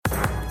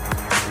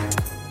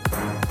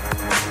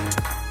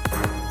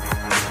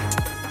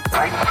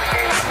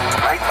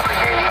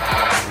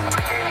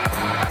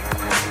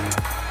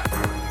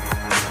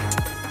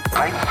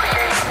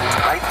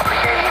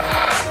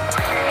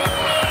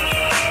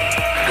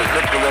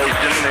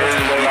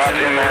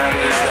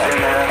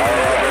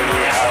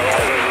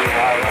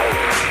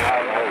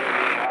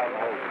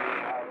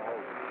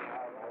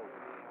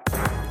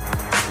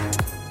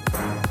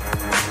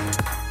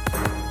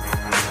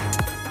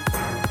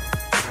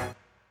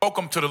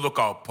Welcome to the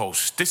Lookout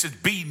Post. This is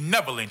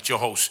Benevolent, your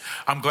host.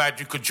 I'm glad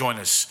you could join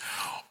us.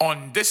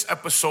 On this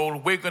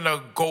episode, we're going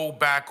to go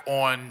back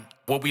on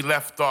where we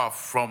left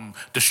off from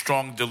the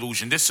Strong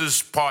Delusion. This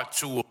is part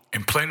 2.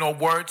 In plain old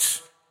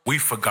words,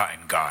 we've forgotten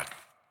God.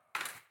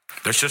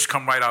 Let's just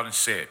come right out and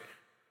say it.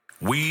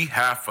 We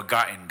have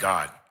forgotten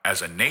God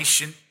as a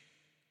nation,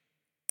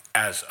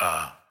 as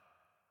a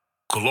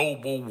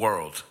global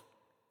world.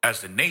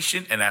 As the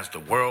nation and as the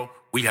world,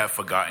 we have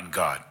forgotten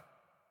God.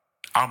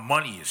 Our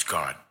money is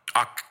God.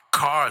 Our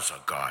cars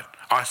are God.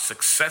 Our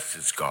success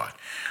is God.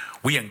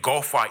 We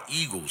engulf our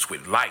egos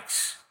with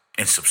likes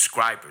and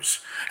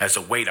subscribers as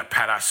a way to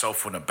pat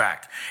ourselves on the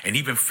back and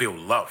even feel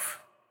love,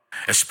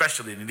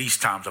 especially in these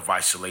times of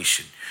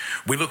isolation.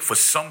 We look for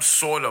some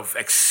sort of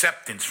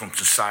acceptance from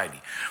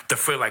society to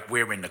feel like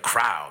we're in the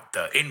crowd,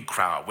 the in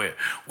crowd. We're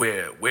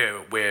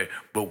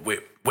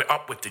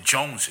up with the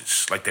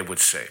Joneses, like they would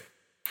say.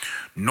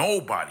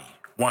 Nobody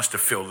wants to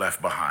feel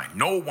left behind.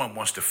 No one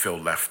wants to feel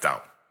left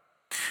out.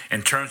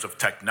 In terms of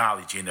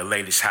technology and the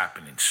latest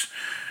happenings,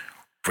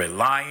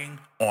 relying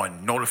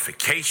on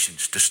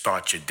notifications to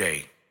start your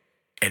day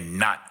and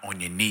not on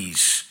your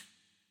knees,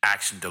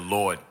 asking the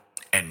Lord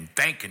and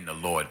thanking the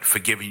Lord for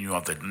giving you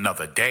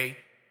another day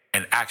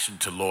and asking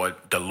the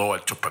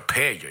Lord to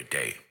prepare your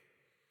day.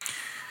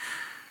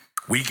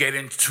 We get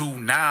into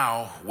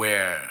now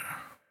where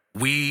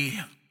we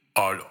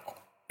are,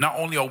 not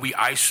only are we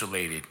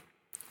isolated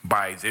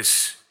by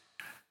this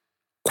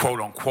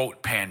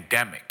quote-unquote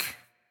pandemic,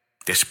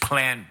 this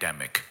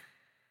plandemic,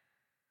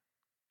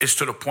 it's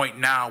to the point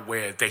now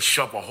where they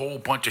shove a whole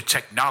bunch of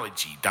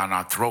technology down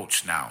our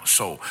throats now.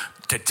 So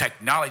the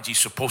technology is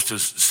supposed to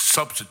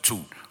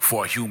substitute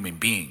for a human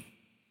being.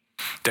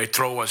 They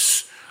throw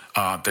us,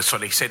 so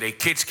they say their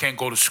kids can't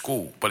go to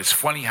school. But it's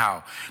funny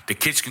how the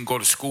kids can go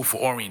to school for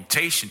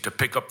orientation to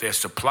pick up their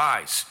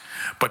supplies,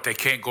 but they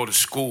can't go to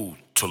school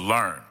to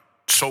learn,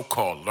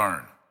 so-called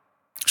learn.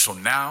 So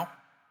now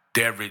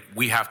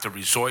we have to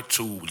resort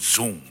to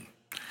Zoom.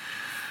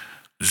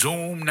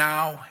 Zoom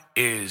now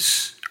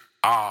is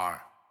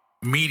our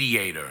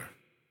mediator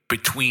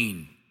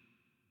between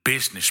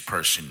business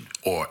person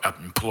or an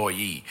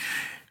employee,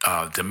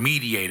 the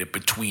mediator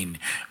between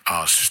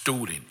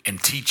student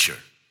and teacher.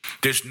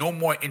 There's no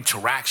more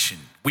interaction.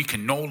 We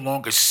can no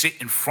longer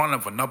sit in front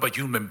of another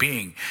human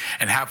being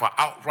and have an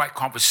outright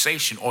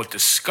conversation or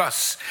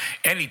discuss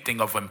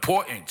anything of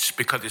importance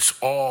because it's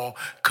all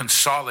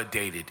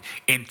consolidated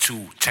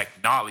into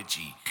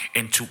technology,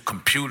 into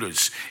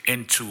computers,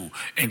 into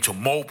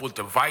mobile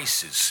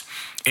devices,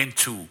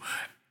 into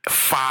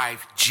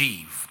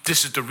 5G.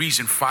 This is the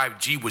reason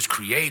 5G was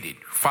created.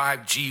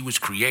 5G was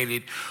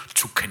created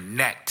to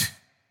connect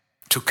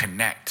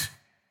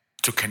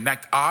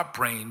our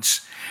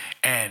brains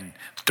and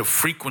the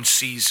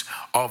frequencies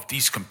of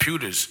these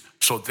computers.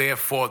 So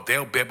therefore,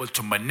 they'll be able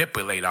to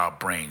manipulate our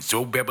brains.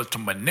 They'll be able to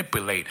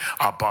manipulate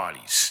our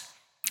bodies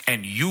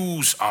and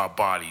use our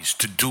bodies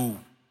to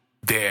do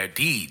their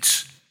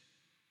deeds.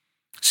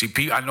 See,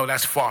 I know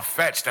that's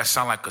far-fetched. That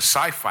sounds like a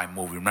sci-fi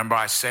movie. Remember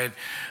I said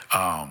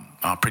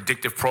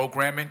predictive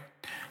programming?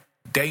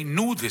 They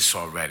knew this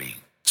already.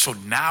 So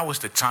now is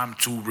the time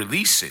to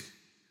release it.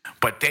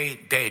 But they're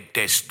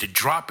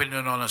dropping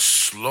it on us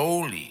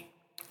slowly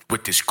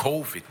with this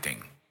COVID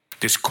thing.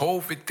 This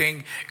COVID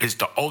thing is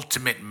the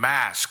ultimate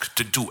mask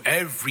to do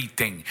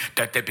everything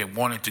that they've been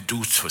wanting to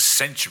do for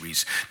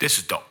centuries. This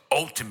is the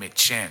ultimate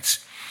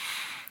chance.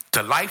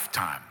 The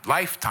lifetime,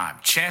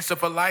 chance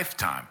of a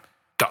lifetime.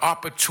 The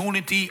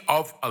opportunity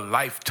of a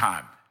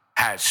lifetime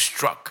has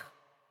struck,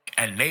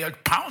 and they are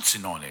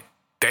pouncing on it.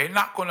 They're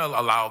not going to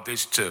allow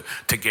this to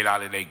get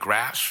out of their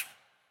grasp.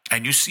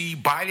 And you see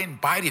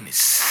Biden is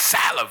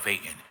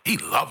salivating. He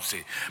loves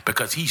it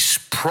because he's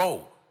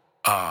pro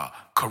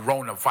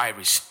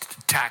coronavirus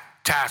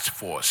task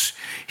force.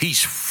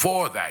 He's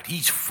for that.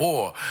 He's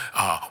for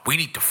we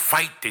need to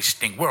fight this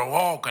thing. We're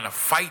all going to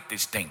fight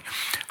this thing.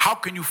 How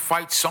can you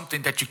fight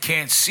something that you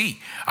can't see?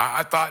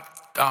 I thought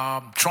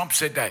Trump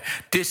said that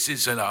this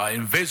is an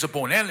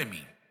invisible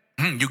enemy.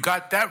 You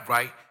got that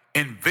right.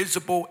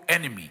 Invisible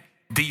enemy.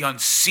 The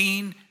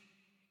unseen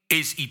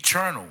is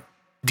eternal.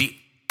 The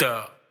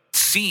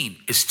seen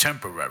is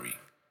temporary.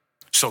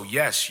 So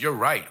yes, you're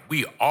right.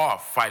 We are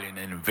fighting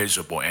an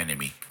invisible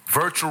enemy.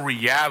 Virtual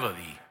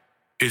reality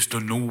is the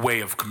new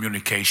way of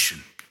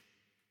communication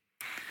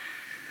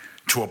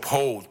to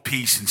uphold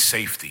peace and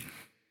safety.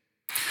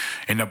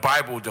 In the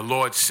Bible, the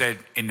Lord said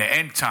in the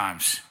end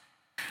times,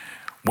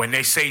 when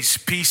they say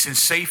peace and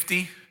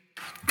safety,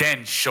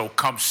 then shall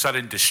come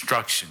sudden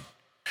destruction.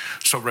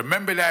 So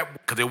remember that,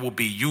 because it will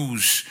be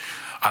used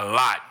a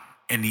lot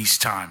in these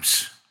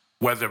times,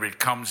 whether it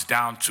comes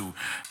down to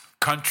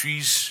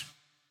countries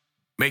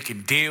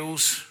making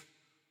deals,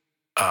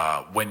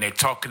 when they're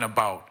talking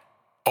about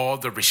all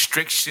the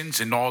restrictions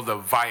and all the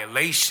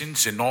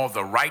violations and all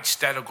the rights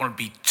that are going to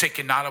be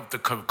taken out of the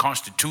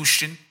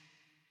Constitution,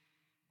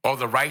 all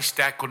the rights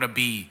that are going to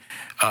be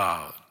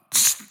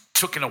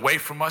taken away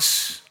from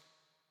us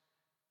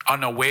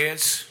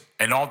unawares,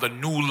 and all the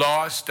new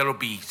laws that will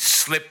be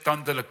slipped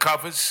under the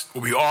covers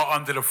will be all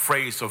under the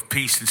phrase of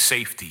peace and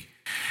safety,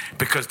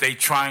 because they're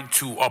trying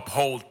to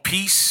uphold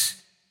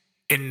peace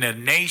in the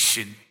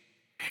nation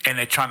and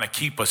they're trying to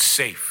keep us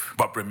safe.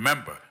 But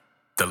remember,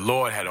 the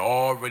Lord had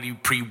already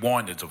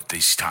pre-warned us of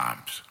these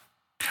times.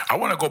 I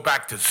want to go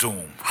back to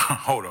Zoom.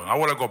 Hold on. I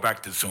want to go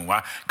back to Zoom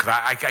because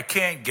I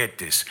can't get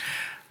this.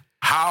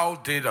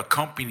 How did a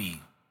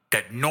company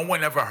that no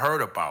one ever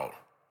heard about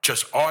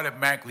just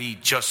automatically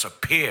just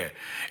appear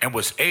and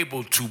was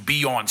able to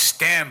be on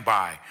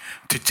standby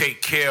to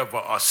take care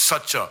of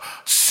such a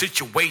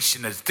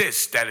situation as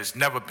this that has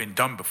never been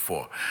done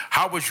before?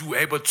 How was you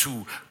able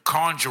to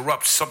conjure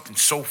up something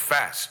so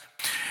fast?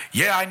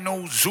 Yeah, I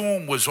know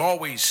Zoom was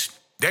always,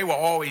 they were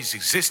always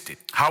existed.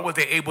 How were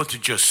they able to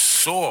just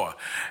soar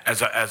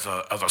as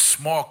a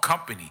small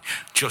company?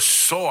 Just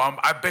soar.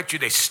 I bet you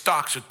their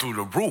stocks are through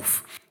the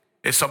roof.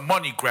 It's a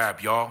money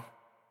grab, y'all.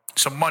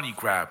 It's a money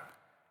grab.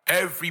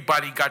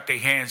 Everybody got their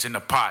hands in the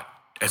pot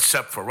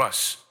except for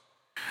us.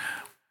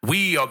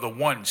 We are the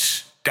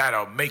ones that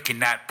are making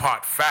that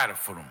pot fatter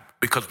for them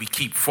because we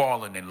keep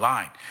falling in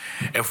line.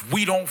 If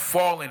we don't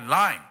fall in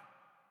line,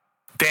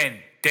 then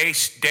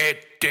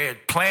their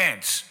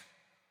plans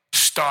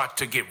start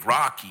to get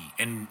rocky,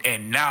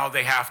 and now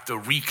they have to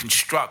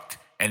reconstruct,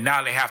 and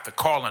now they have to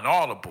call an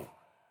audible.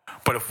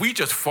 But if we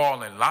just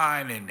fall in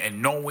line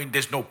and knowing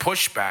there's no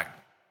pushback,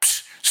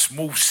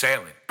 smooth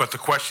sailing. But the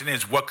question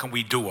is, what can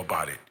we do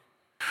about it?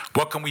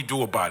 What can we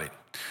do about it?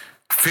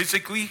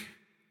 Physically,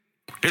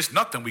 there's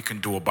nothing we can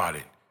do about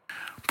it.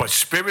 But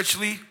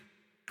spiritually,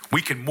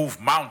 we can move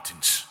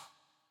mountains.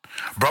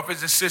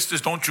 Brothers and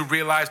sisters, don't you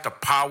realize the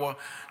power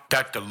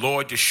that the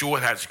Lord Yeshua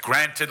has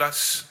granted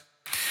us?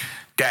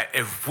 That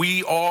if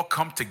we all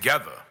come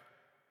together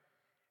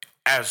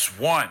as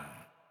one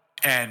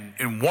and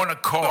in one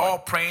accord, we're all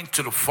praying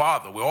to the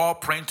Father. We're all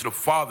praying to the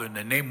Father in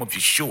the name of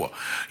Yeshua.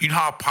 You know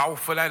how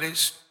powerful that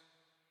is?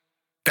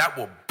 That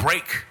will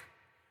break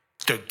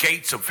the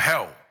gates of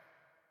hell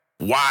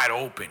wide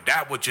open.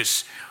 That would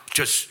just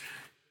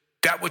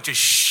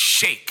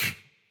shake,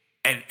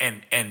 and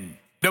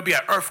there'll be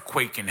an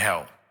earthquake in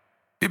hell.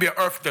 There'll be an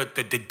earth.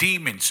 The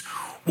demons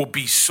will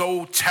be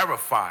so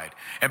terrified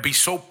and be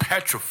so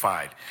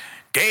petrified.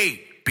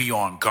 They be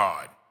on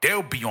guard.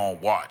 They'll be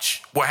on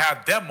watch. We'll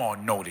have them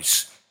on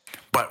notice.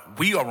 But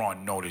we are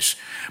on notice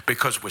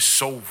because we're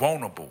so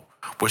vulnerable.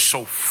 We're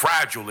so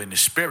fragile in the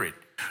spirit.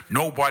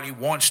 Nobody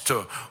wants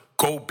to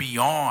go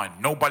beyond.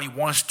 Nobody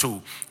wants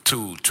to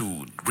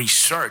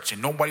research,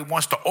 and nobody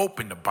wants to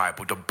open the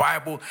Bible. The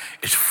Bible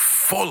is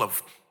full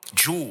of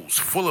jewels,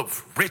 full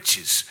of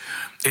riches,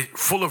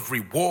 full of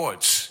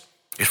rewards.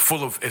 It's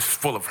full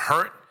of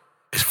hurt.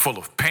 It's full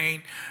of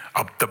pain.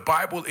 The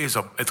Bible is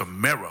a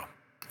mirror.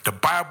 The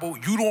Bible,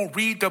 you don't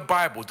read the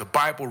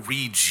Bible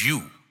reads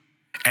you.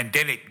 And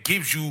then it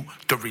gives you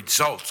the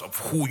results of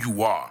who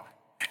you are.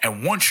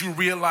 And once you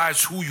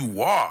realize who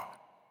you are,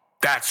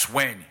 that's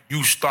when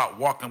you start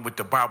walking with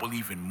the Bible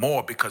even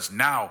more, because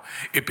now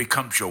it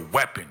becomes your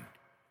weapon.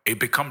 It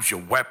becomes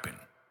your weapon.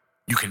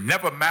 You can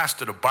never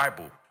master the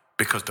Bible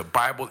because the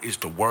Bible is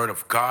the word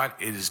of God.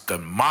 It is the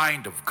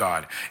mind of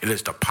God. It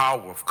is the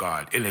power of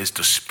God. It is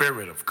the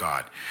spirit of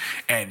God.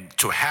 And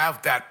to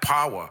have that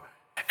power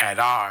at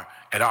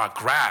our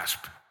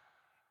grasp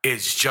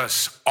is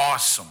just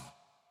awesome.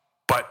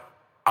 But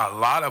a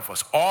lot of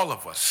us, all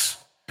of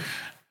us,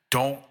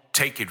 don't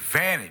take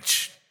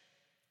advantage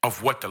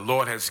of what the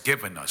Lord has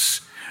given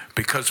us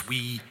because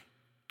we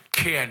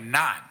care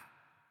not.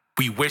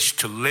 We wish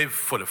to live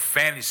for the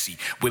fantasy.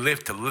 We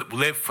live to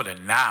live for the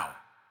now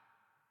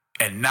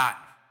and not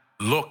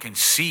look and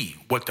see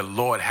what the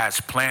Lord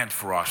has planned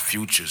for our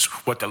futures,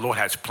 what the Lord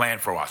has planned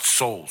for our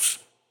souls.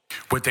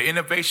 With the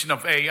innovation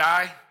of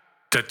AI,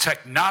 the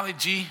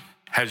technology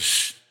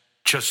has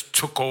just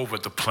took over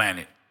the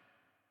planet.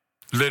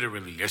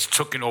 Literally, it's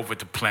taken over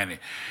the planet.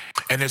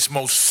 And it's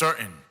most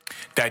certain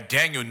that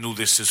Daniel knew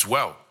this as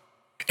well.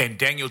 In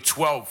Daniel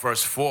 12,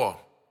 verse 4,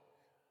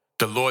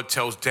 the Lord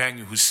tells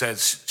Daniel, who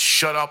says,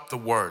 shut up the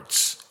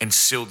words and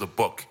seal the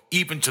book,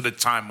 even to the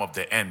time of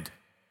the end,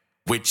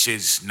 which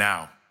is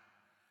now.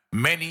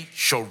 Many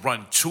shall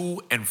run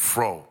to and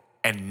fro,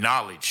 and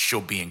knowledge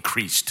shall be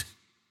increased.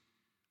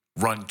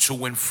 Run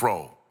to and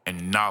fro,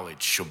 and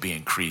knowledge shall be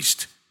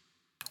increased.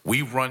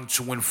 We run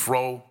to and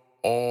fro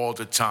all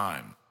the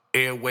time.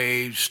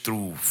 Airwaves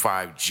through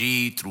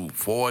 5G, through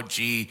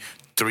 4G,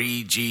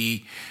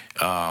 3G,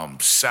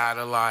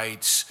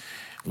 satellites,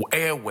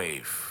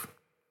 airwave.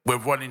 We're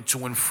running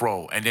to and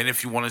fro. And then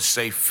if you want to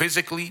say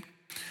physically,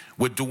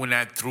 we're doing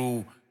that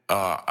through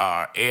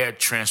our air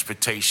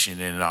transportation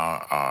and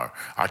our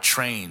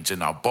trains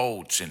and our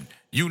boats and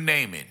you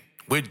name it.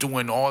 We're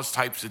doing all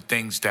types of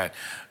things that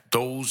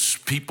those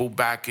people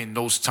back in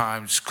those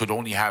times could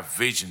only have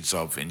visions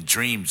of and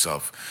dreams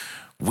of.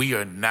 we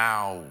are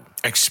now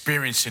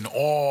experiencing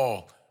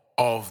all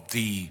of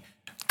the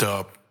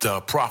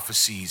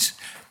prophecies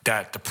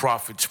that the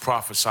prophets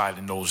prophesied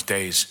in those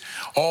days.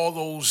 All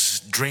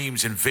those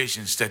dreams and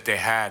visions that they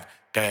had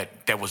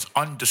that was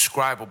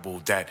undescribable,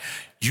 that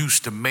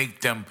used to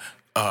make them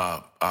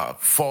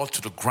fall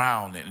to the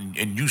ground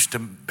and used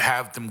to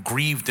have them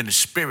grieved in the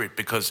spirit,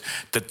 because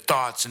the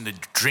thoughts and the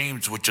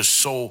dreams were just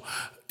so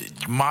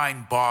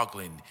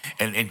mind-boggling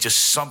and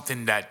just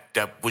something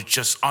that was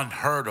just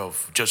unheard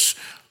of, just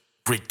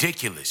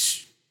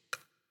ridiculous,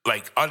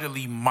 like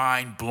utterly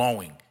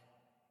mind-blowing.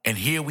 And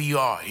here we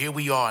are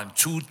in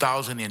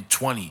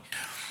 2020,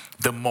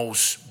 the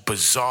most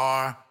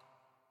bizarre,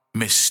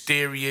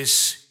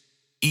 mysterious,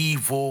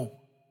 evil,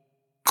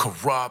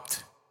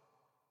 corrupt,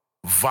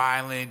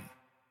 violent,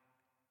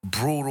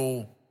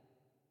 brutal,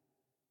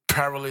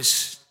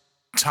 perilous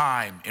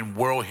time in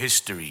world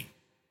history.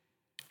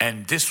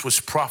 And this was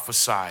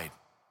prophesied,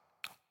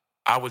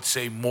 I would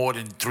say, more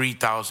than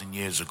 3,000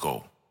 years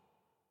ago,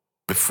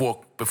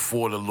 before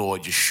the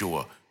Lord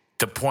Yeshua.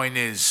 The point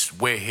is,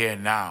 we're here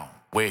now.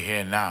 We're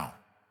here now.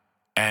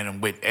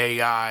 And with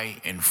AI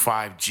and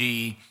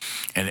 5G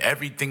and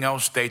everything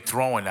else they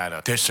throwing at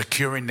us, they're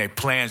securing their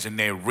plans and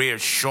they're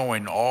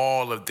reassuring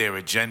all of their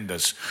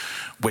agendas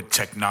with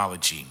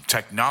technology.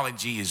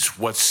 Technology is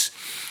what's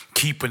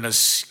keeping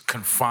us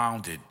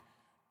confounded.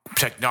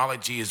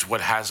 Technology is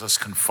what has us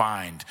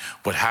confined,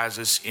 what has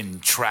us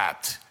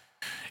entrapped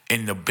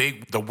in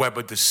the web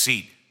of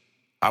deceit.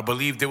 I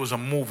believe there was a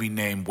movie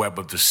named Web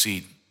of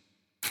Deceit.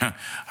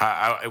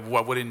 I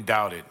wouldn't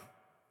doubt it.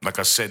 Like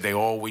I said, they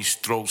always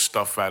throw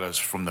stuff at us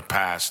from the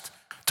past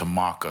to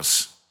mock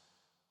us.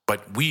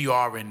 But we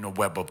are in the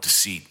web of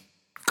deceit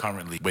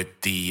currently,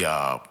 with the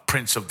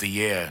Prince of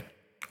the Air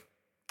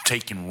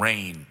taking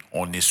reign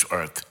on this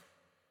earth.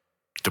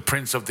 The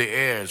Prince of the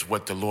Air is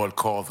what the Lord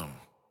called him.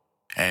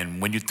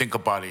 And when you think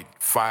about it,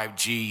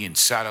 5G and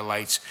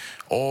satellites,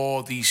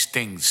 all these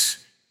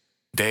things,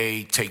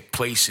 they take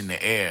place in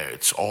the air.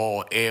 It's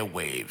all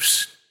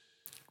airwaves,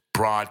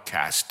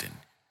 broadcasting,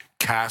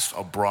 cast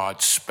a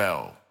broad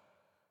spell.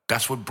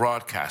 That's what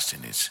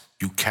broadcasting is.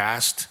 You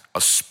cast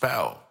a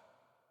spell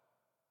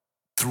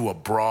through a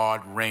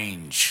broad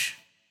range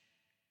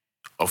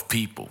of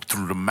people,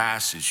 through the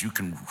masses. You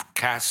can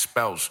cast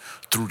spells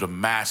through the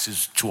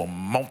masses to a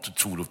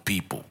multitude of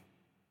people.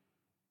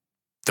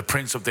 The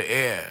Prince of the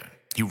Air,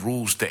 he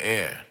rules the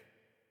air.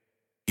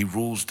 He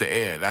rules the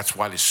air. That's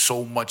why there's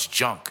so much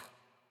junk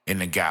in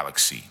the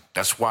galaxy.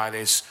 That's why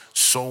there's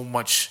so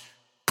much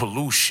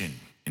pollution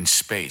in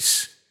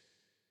space.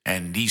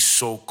 And these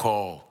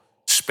so-called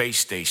space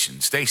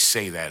stations, they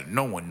say that.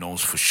 No one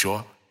knows for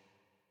sure.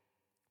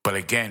 But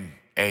again,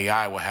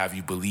 AI will have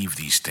you believe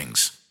these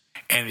things.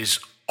 And is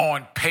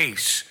on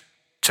pace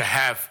to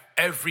have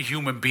every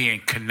human being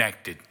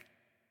connected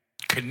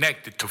to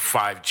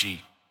 5G.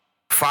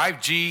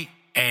 5G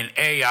and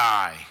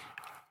AI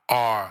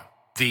are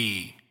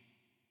the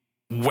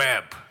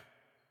web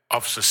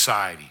of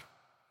society.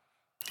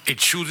 It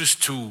chooses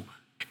to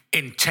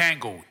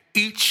entangle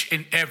each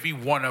and every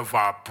one of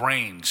our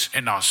brains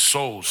and our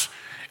souls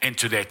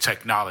into their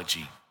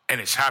technology.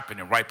 And it's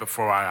happening right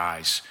before our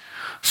eyes.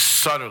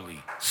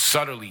 Subtly,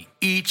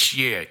 each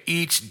year,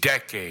 each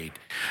decade,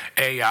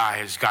 AI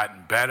has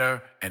gotten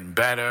better and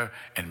better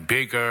and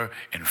bigger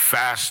and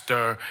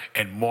faster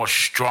and more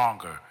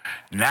stronger.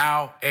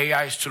 Now,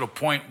 AI is to the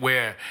point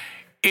where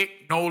it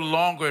no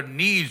longer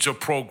needs a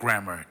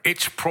programmer.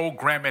 It's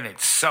programming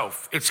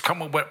itself. It's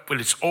coming up with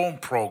its own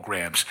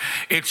programs.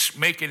 It's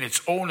making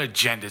its own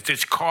agendas.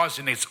 It's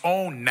causing its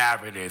own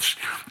narratives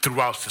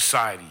throughout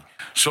society.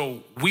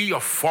 So we are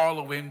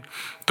following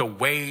the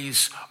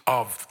ways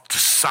of the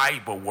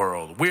cyber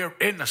world. We're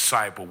in the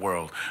cyber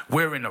world.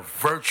 We're in a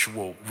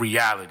virtual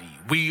reality.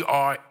 We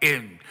are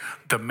in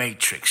the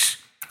Matrix.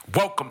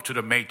 Welcome to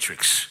the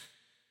Matrix.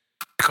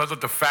 Because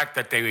of the fact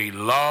that they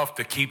love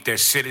to keep their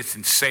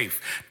citizens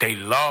safe. They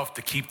love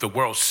to keep the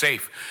world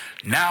safe.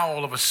 Now,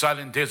 all of a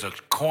sudden, there's a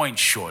coin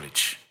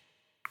shortage.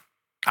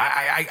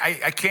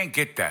 I can't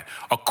get that.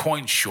 A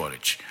coin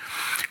shortage.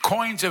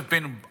 Coins have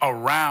been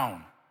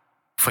around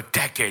for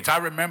decades. I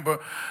remember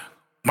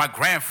my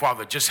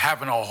grandfather just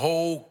having a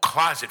whole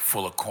closet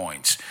full of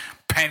coins.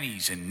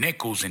 Pennies and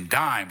nickels and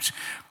dimes.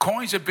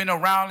 Coins have been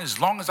around as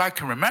long as I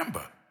can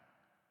remember.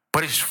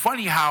 But it's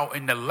funny how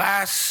in the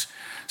last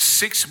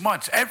 6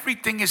 months,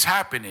 everything is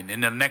happening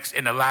in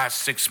the last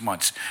 6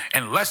 months.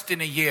 In less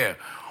than a year,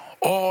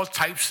 all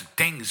types of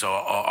things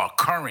are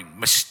occurring.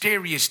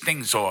 Mysterious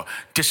things are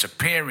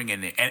disappearing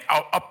and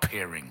are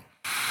appearing.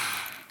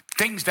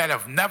 Things that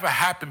have never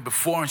happened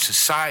before in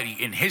society,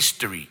 in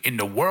history, in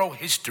the world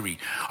history,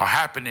 are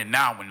happening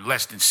now in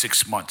less than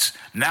 6 months.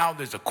 Now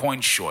there's a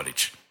coin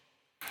shortage.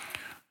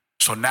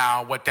 So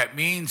now what that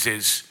means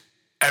is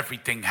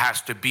everything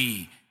has to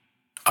be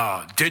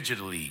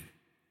digitally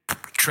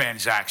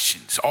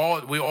transactions.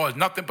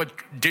 Nothing but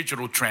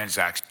digital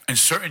transactions. In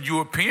certain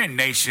European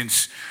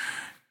nations,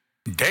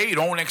 they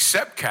don't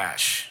accept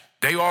cash.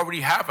 They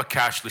already have a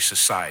cashless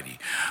society.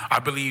 I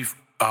believe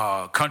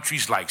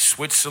countries like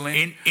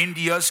Switzerland,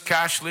 India's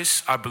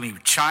cashless, I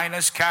believe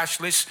China's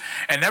cashless,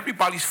 and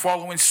everybody's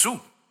following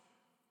suit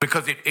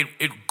because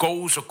it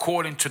goes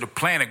according to the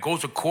plan. It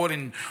goes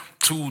according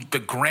to the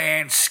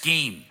grand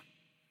scheme.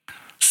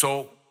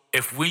 So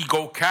if we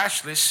go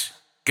cashless,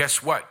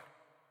 guess what?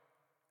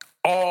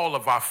 All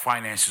of our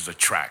finances are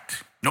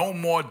tracked. No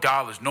more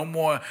dollars, no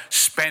more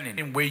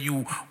spending where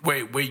you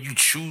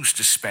choose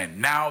to spend.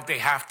 Now they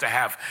have to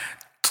have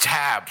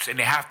tabs and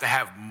they have to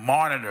have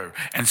monitor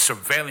and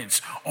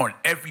surveillance on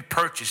every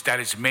purchase that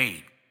is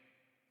made.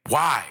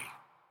 Why?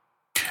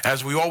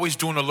 As we always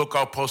do in the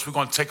Lookout Post, we're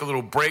going to take a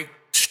little break,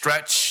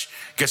 stretch,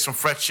 get some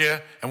fresh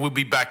air, and we'll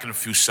be back in a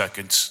few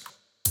seconds.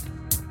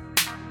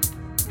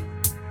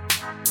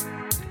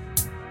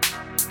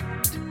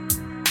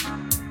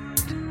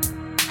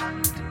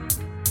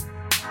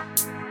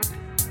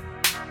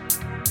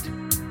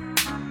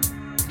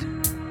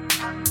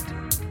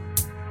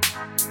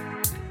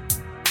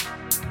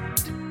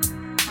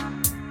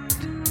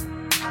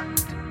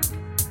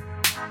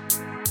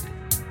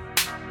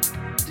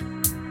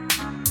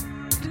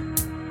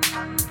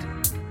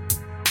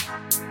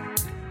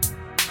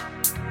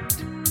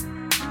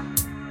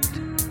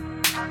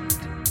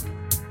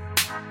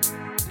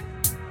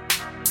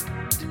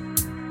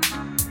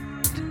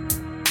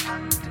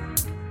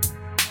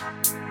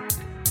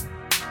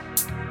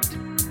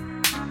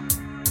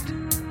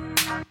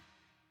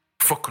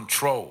 For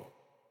control.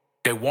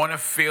 They want to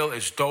feel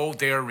as though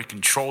they're in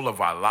control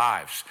of our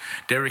lives.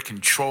 They're in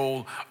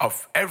control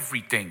of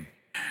everything.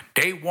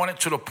 They want it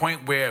to the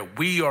point where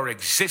we are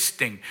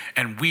existing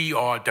and we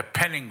are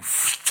depending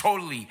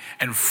totally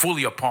and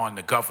fully upon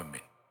the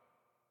government.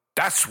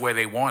 That's where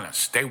they want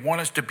us. They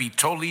want us to be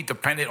totally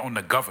dependent on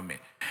the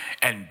government.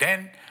 And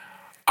then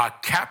our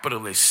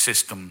capitalist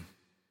system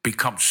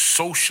becomes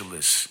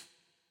socialist.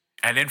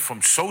 And then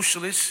from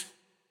socialist,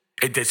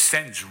 it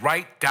descends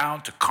right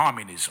down to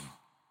communism.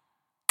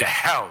 The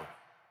hell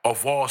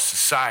of all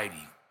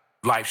society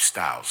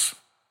lifestyles.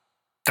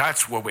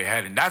 That's where we're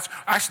heading. That's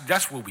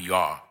where we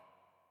are.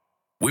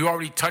 We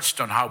already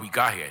touched on how we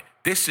got here.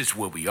 This is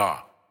where we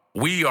are.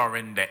 We are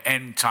in the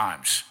end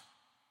times.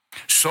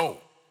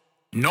 So,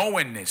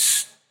 knowing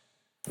this,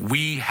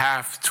 we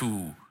have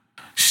to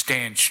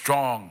stand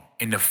strong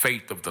in the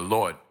faith of the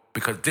Lord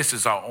because this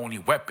is our only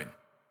weapon.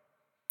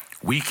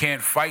 We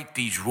can't fight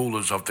these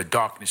rulers of the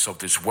darkness of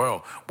this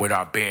world with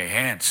our bare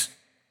hands.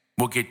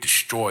 We'll get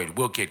destroyed.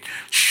 We'll get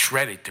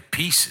shredded to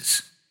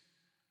pieces.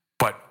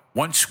 But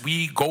once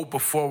we go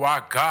before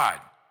our God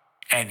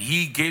and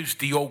he gives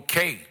the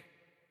okay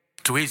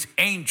to his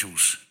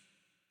angels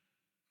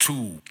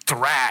to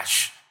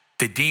thrash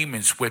the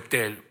demons with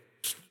their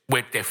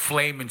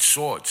flaming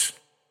swords,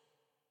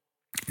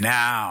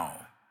 now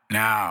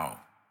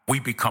we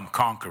become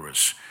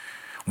conquerors.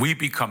 We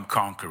become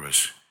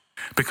conquerors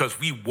because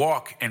we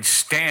walk and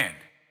stand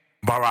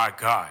by our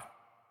God,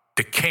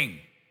 the King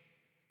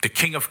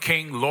of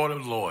Kings, Lord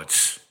of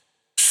Lords,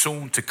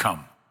 soon to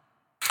come.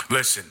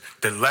 Listen,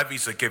 the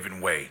levees are giving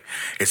way.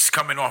 It's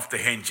coming off the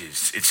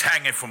hinges. It's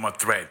hanging from a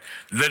thread,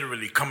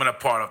 literally coming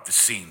apart off the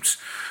seams.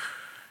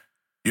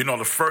 You know,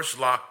 the first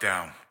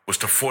lockdown was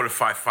to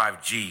fortify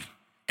 5G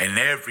in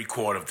every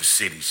quarter of the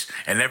cities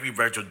and every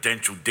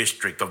residential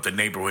district of the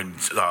neighborhood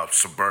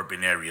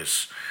suburban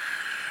areas.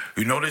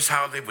 You notice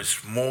how there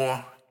was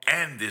more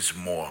and there's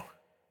more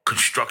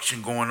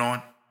construction going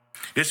on?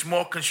 There's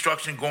more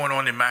construction going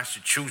on in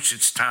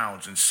Massachusetts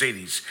towns and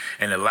cities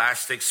in the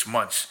last 6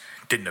 months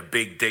than the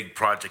Big Dig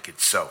project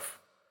itself.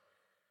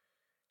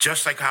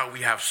 Just like how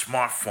we have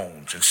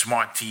smartphones and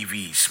smart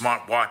TVs,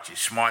 smart watches,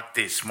 smart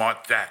this,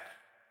 smart that,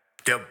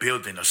 they're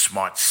building a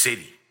smart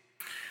city.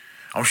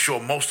 I'm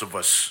sure most of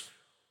us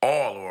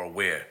all are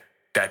aware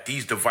that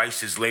these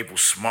devices labeled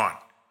smart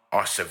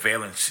are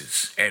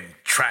surveillances and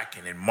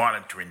tracking and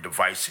monitoring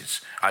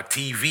devices. Our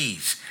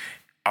TVs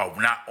are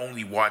not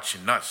only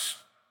watching us,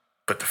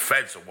 but the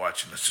feds are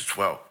watching us as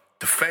well.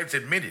 The feds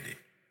admitted it.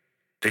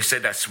 They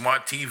said that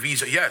smart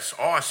TVs, yes,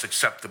 are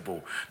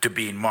susceptible to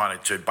being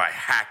monitored by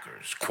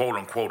hackers,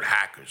 quote-unquote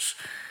hackers,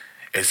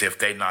 as if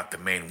they're not the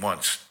main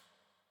ones.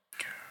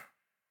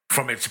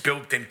 From its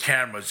built-in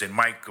cameras and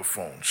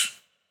microphones.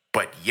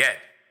 But yet,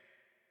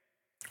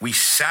 we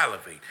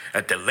salivate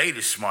at the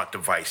latest smart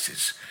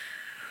devices.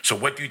 So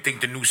what do you think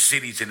the new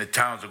cities and the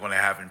towns are going to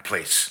have in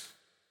place?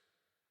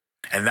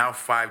 And now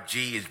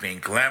 5G is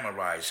being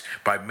glamorized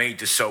by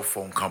major cell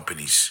phone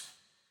companies.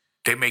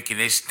 They're making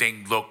this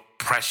thing look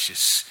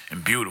precious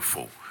and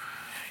beautiful.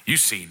 You've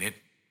seen it.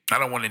 I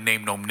don't want to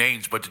name no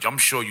names, but I'm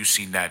sure you've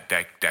seen that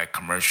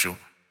commercial.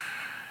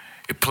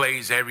 It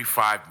plays every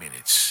 5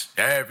 minutes.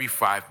 Every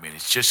 5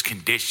 minutes. Just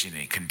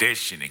conditioning,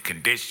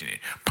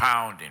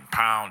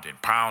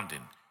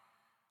 pounding.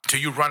 Till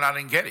you run out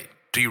and get it.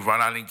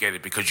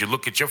 Because you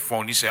look at your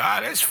phone, you say,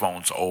 this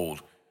phone's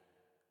old.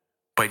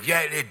 But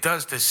yet it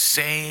does the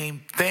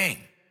same thing.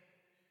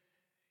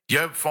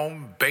 Your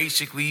phone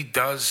basically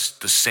does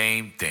the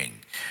same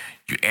thing.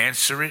 You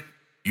answer it,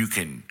 you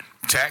can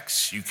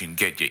text, you can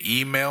get your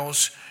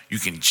emails, you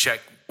can check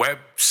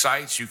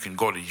websites. You can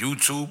go to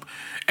YouTube,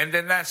 and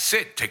then that's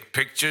it. Take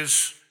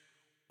pictures.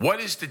 What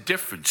is the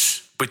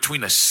difference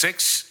between a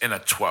 6 and a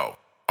 12?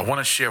 I want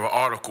to share an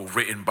article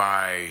written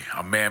by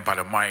a man by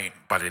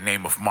the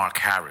name of Mark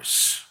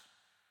Harris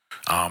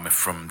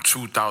from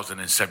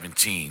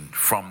 2017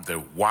 from the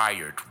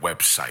Wired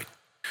website.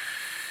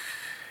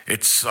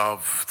 It's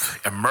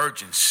of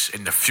emergence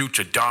in the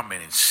future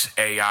dominance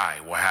AI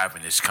will have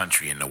in this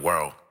country and the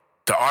world.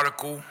 The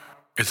article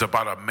is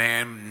about a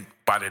man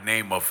by the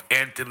name of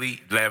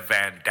Anthony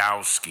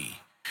Lewandowski,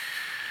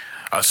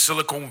 a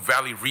Silicon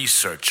Valley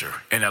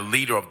researcher and a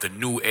leader of the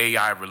new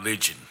AI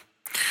religion.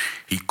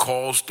 He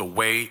calls the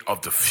way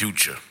of the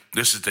future.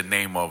 This is the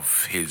name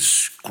of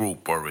his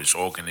group or his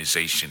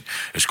organization.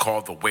 It's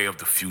called the way of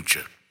the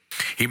future.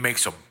 He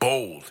makes a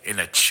bold and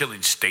a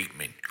chilling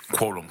statement,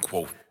 quote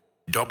unquote.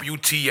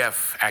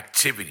 WTF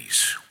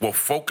activities will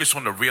focus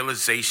on the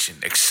realization,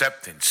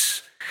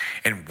 acceptance,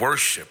 and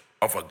worship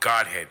of a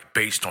Godhead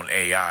based on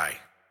AI.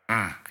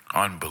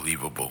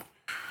 Unbelievable.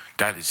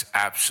 That is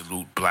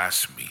absolute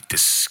blasphemy.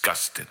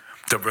 Disgusting.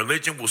 The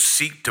religion will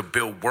seek to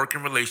build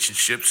working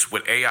relationships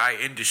with AI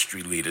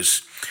industry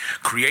leaders,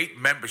 create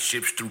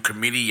memberships through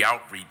community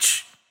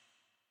outreach.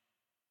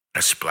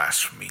 That's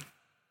blasphemy.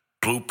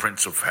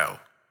 Blueprints of hell.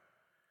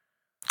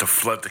 To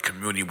flood the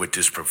community with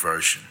this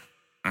perversion.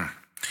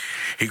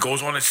 He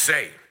goes on to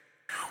say,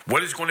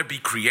 what is going to be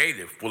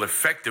creative will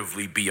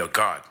effectively be a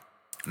God.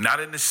 Not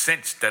in the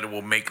sense that it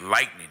will make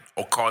lightning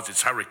or cause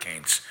its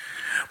hurricanes,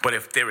 but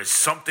if there is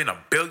something a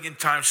billion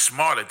times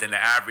smarter than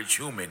the average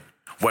human,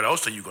 what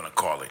else are you going to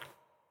call it?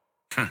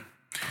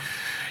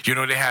 You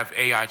know, they have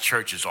AI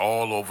churches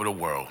all over the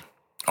world,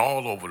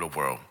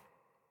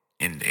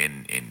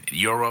 in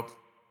Europe,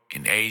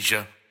 in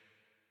Asia,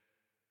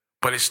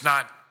 but it's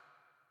not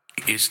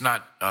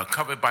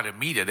covered by the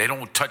media. They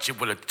don't touch it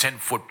with a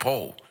 10-foot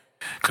pole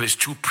because it's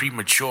too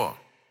premature.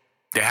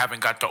 They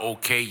haven't got the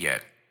okay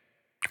yet.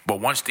 But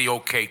once the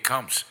okay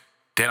comes,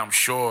 then I'm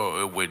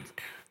sure it would,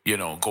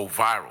 go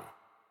viral.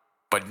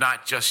 But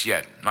not just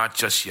yet.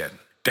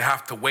 They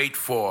have to wait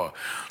for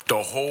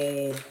the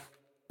whole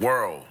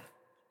world,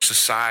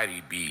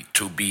 society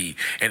to be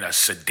in a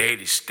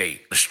sedated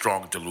state, a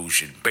strong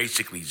delusion,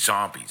 basically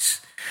zombies.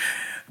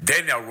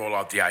 Then they'll roll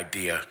out the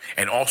idea,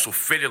 and also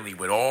fittingly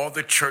with all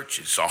the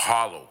churches are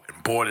hollow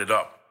and boarded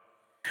up.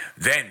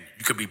 Then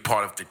you could be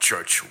part of the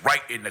church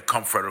right in the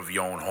comfort of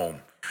your own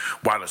home,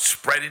 while the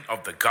spreading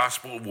of the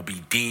gospel will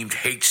be deemed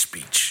hate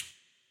speech.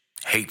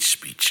 Hate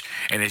speech.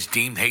 And it's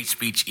deemed hate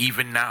speech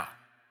even now.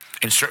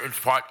 In certain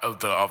part of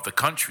the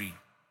country,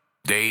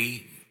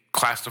 they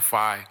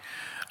classify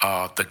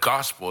the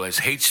gospel as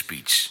hate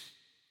speech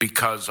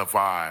because of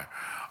our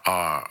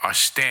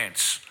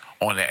stance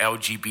on the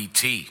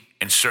LGBT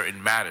in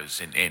certain matters,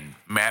 in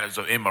matters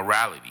of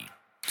immorality.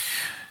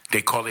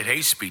 They call it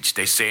hate speech.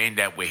 They're saying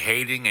that we're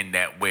hating and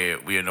that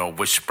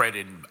we're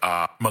spreading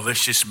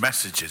malicious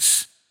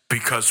messages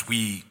because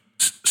we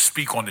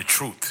speak on the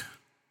truth.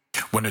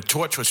 When the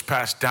torch was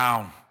passed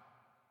down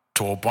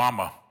to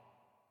Obama,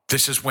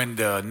 this is when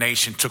the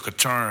nation took a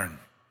turn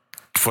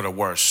for the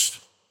worst.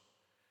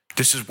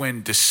 This is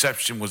when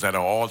deception was at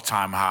an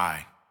all-time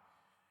high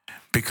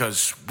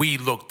because we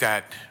looked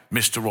at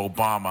Mr.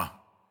 Obama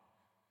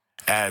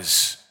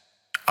as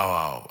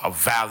a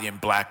valiant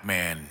black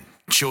man.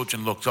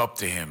 Children looked up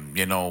to him,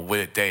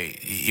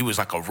 he was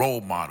like a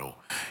role model.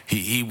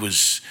 He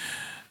was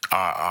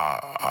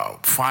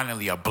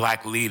finally a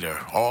black leader.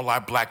 All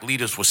our black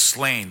leaders were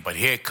slain, but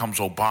here comes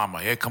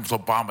Obama. Here comes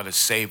Obama to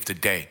save the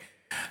day,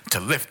 to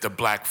lift the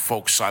black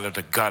folks out of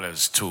the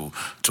gutters, to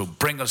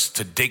bring us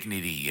to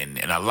dignity and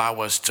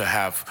allow us to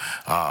have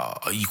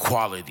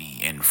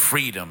equality and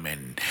freedom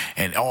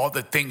and all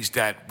the things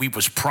that we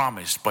was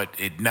promised, but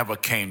it never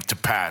came to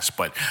pass.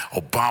 But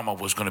Obama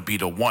was going to be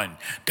the one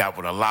that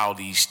would allow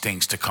these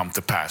things to come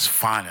to pass.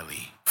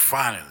 Finally.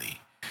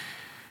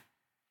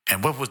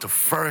 And what was the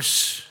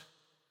first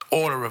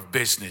order of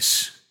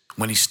business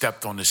when he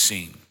stepped on the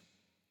scene?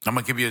 I'm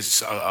going to give you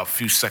a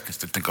few seconds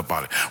to think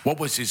about it. What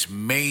was his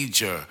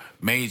major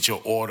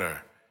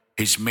order,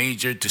 his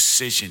major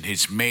decision,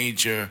 his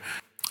major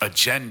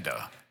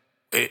agenda?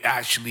 It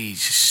actually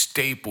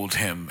stapled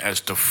him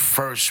as the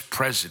first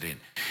president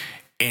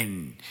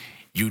in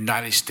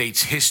United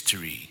States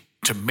history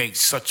to make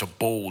such a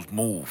bold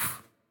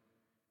move.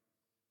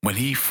 When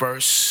he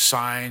first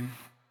signed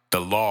the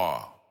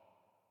law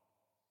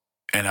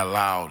and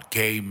allowed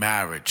gay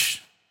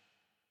marriage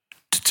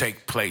to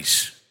take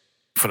place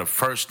for the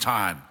first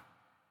time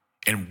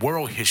in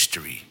world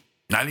history,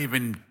 not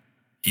even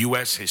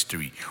U.S.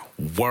 history,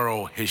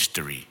 world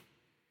history.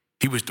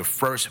 He was the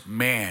first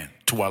man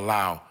to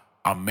allow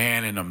a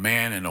man and a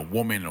man and a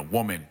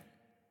woman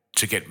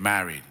to get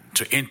married,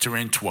 to enter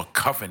into a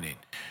covenant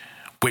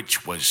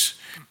which was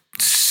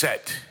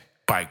set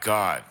by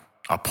God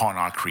upon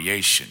our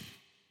creation.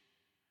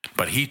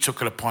 But he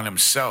took it upon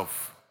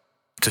himself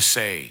to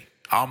say,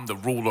 I'm the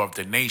ruler of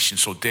the nation,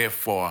 so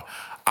therefore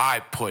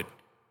I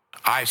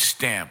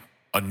stamp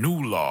a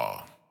new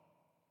law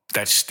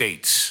that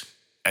states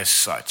as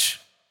such.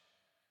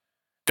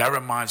 That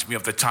reminds me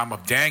of the time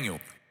of Daniel.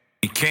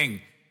 The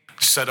king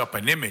set up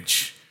an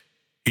image.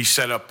 He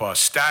set up a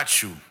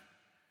statue,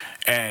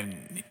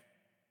 and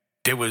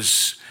there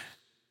was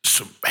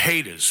some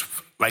haters.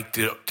 Like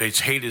there's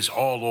haters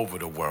all over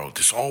the world.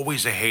 There's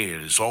always a hater.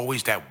 There's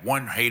always that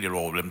one hater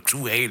or them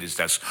two haters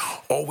that's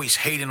always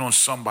hating on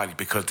somebody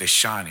because they're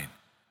shining.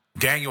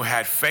 Daniel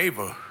had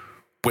favor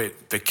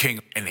with the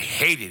king and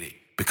hated it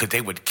because they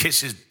would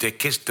kiss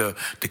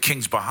the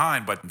king's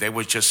behind, but they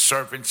were just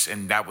servants,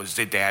 and that was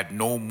it. They had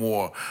no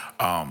more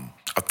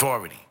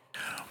authority.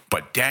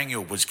 But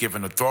Daniel was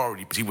given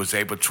authority. He was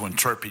able to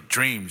interpret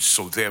dreams,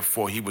 so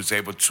therefore he was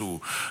able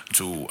to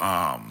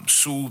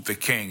soothe the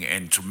king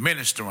and to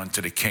minister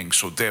unto the king.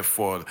 So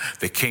therefore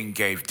the king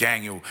gave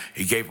Daniel,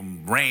 he gave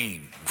him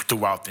rain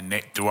throughout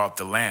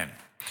the land.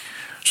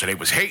 So they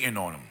was hating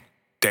on him.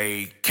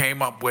 They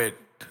came up with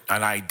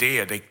an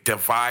idea. They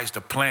devised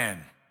a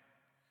plan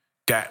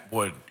that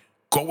would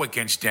go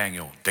against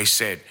Daniel. They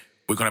said,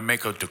 we're going to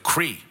make a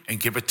decree and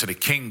give it to the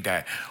king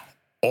that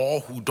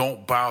all who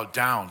don't bow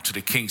down to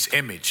the king's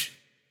image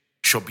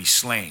shall be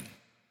slain.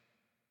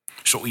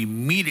 So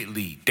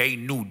immediately they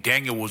knew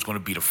Daniel was going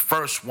to be the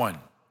first one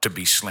to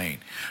be slain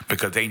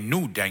because they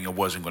knew Daniel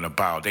wasn't going to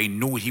bow. They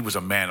knew he was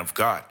a man of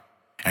God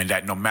and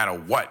that no matter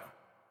what,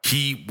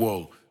 he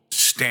will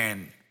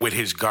stand with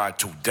his God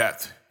to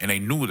death. And they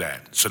knew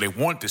that. So they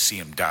wanted to see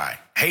him die,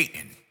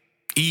 hating,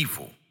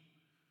 evil.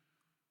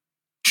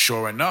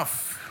 Sure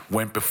enough,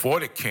 went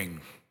before the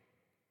king.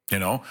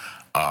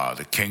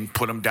 The king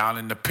put him down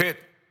in the pit.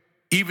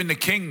 Even the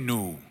king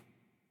knew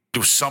there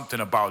was something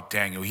about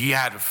Daniel. He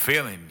had a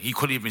feeling. He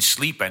couldn't even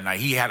sleep at night.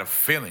 He had a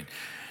feeling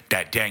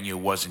that Daniel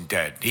wasn't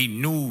dead. He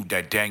knew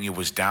that Daniel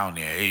was down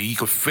there. He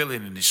could feel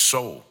it in his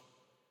soul.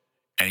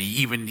 And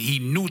he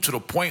knew to the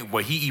point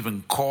where he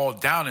even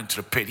called down into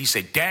the pit. He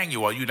said,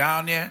 Daniel, are you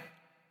down there?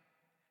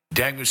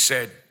 Daniel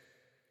said,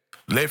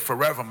 live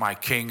forever, my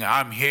king.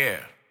 I'm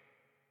here.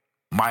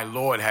 My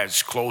Lord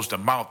has closed the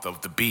mouth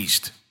of the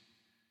beast.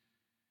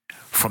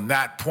 From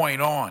that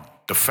point on,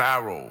 the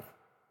Pharaoh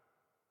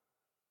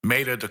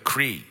made a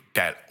decree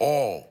that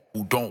all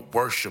who don't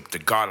worship the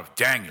God of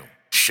Daniel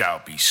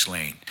shall be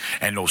slain.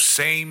 And those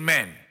same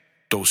men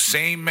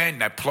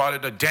that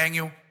plotted against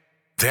Daniel,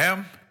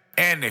 them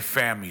and their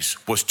families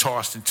was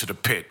tossed into the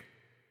pit,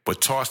 were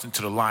tossed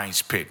into the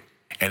lion's pit.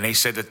 And they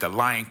said that the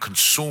lion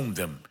consumed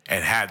them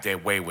and had their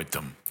way with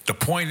them. The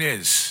point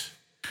is,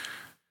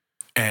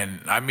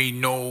 and I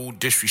mean no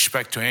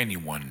disrespect to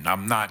anyone.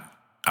 I'm not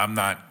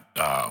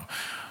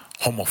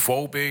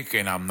homophobic,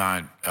 and I'm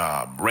not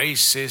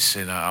racist,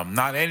 and I'm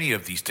not any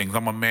of these things.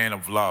 I'm a man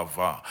of love.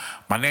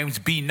 My name's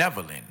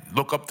Benevolent.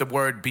 Look up the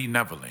word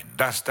benevolent.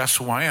 That's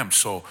who I am.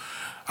 So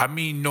I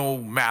mean no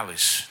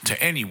malice to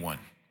anyone.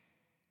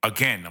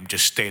 Again, I'm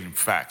just stating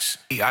facts.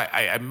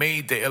 I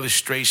made the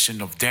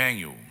illustration of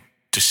Daniel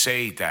to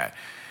say that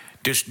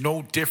there's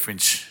no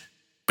difference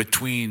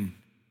between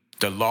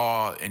the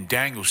law in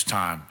Daniel's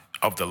time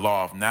of the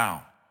law of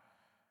now,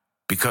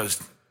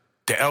 because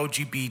the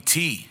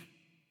LGBT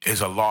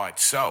is a law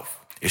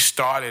itself. It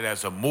started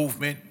as a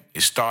movement.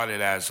 It started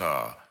as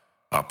a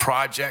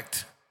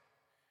project.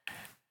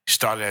 It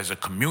started as a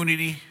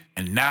community,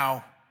 and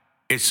now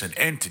it's an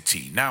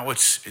entity. Now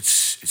it's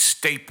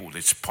stapled.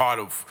 It's part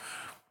of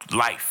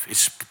life.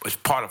 It's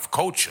part of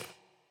culture.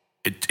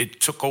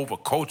 It took over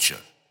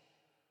culture.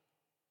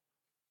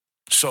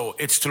 So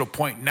it's to the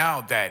point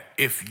now that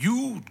if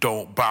you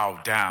don't bow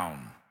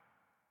down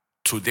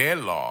to their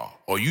law,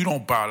 or you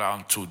don't bow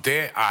down to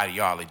their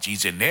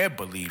ideologies and their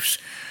beliefs,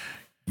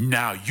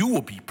 now you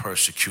will be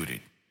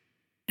persecuted.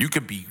 You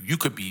could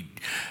be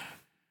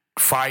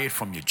fired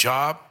from your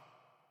job.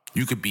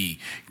 You could be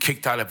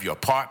kicked out of your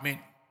apartment.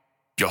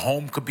 Your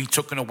home could be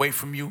taken away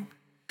from you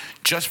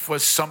just for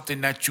something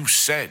that you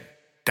said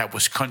that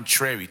was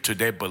contrary to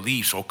their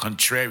beliefs or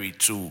contrary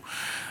to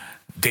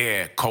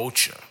their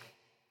culture.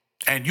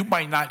 And you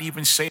might not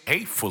even say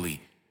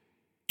hatefully.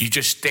 You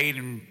just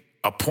stated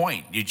a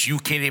point. You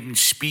can't even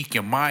speak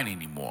your mind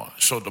anymore.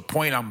 So the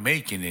point I'm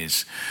making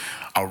is,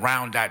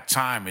 around that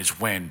time is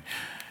when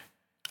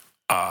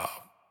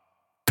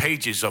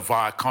pages of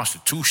our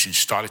Constitution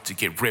started to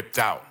get ripped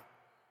out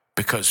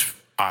because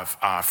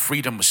our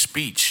freedom of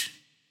speech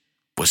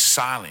was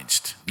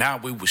silenced. Now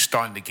we were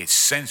starting to get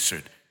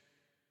censored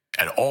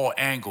at all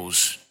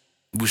angles.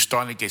 We were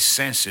starting to get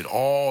censored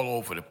all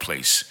over the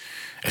place,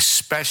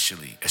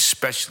 especially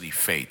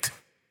faith.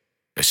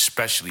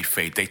 Especially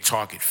faith. They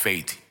target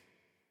faith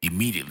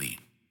immediately.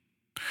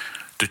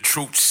 The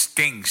truth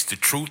stings. The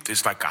truth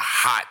is like a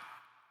hot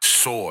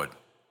sword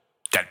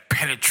that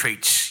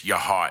penetrates your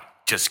heart,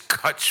 just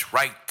cuts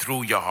right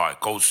through your heart,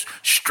 goes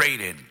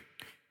straight in.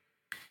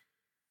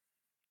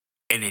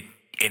 And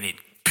it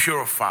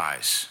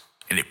purifies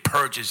and it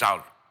purges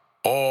out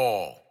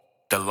all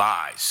the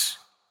lies.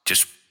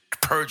 Just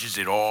purges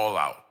it all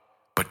out.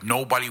 But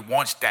nobody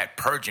wants that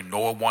purging. No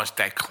one wants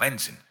that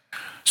cleansing.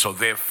 So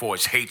therefore,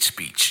 it's hate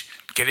speech.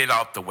 Get it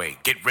out the way.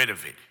 Get rid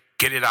of it.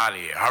 Get it out of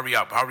here. Hurry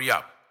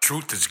up.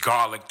 Truth is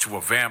garlic to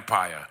a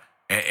vampire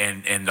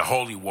and the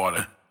holy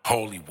water.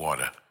 holy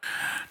water.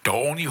 The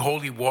only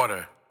holy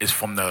water is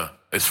from the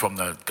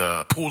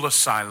pool of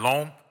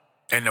Siloam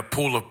and the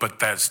pool of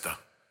Bethesda.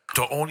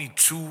 The only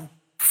two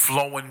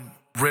flowing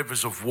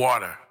rivers of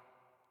water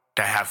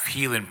that have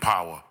healing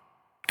power,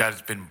 that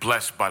has been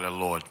blessed by the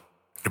Lord.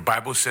 The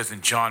Bible says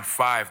in John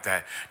 5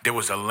 that there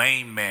was a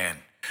lame man,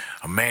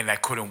 a man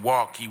that couldn't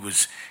walk. He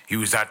was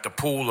at the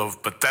pool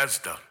of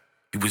Bethesda.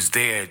 He was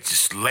there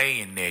just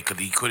laying there because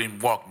he couldn't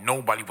walk.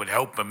 Nobody would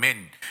help him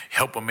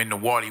in the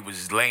water. He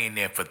was laying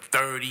there for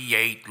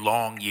 38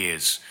 long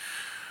years.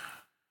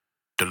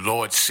 The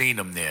Lord seen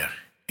him there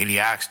and he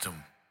asked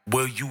him,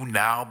 will you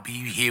now be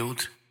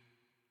healed?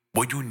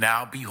 Will you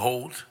now be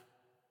whole?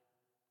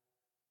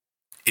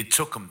 It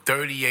took him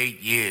 38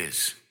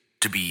 years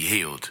to be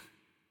healed.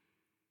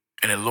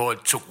 And the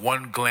Lord took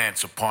one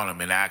glance upon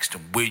him and asked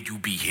him, will you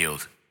be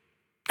healed?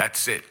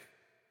 That's it.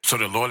 So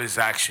the Lord is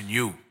asking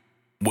you,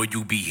 will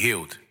you be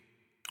healed?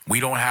 We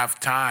don't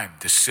have time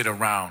to sit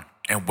around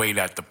and wait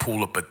at the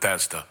pool of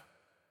Bethesda.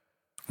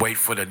 Wait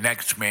for the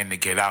next man to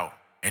get out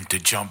and to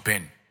jump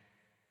in.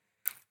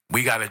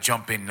 We got to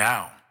jump in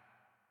now.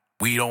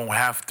 We don't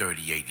have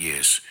 38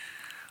 years.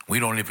 We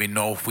don't even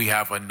know if we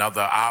have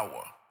another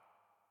hour.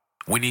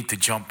 We need to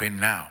jump in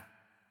now.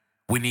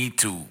 We need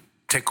to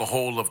take a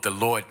hold of the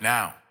Lord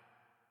now,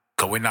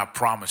 because we're not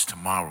promised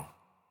tomorrow.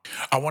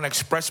 I want to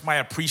express my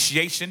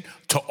appreciation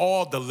to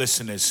all the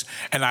listeners,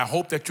 and I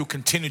hope that you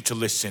continue to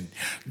listen.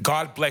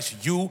 God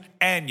bless you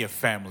and your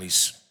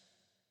families.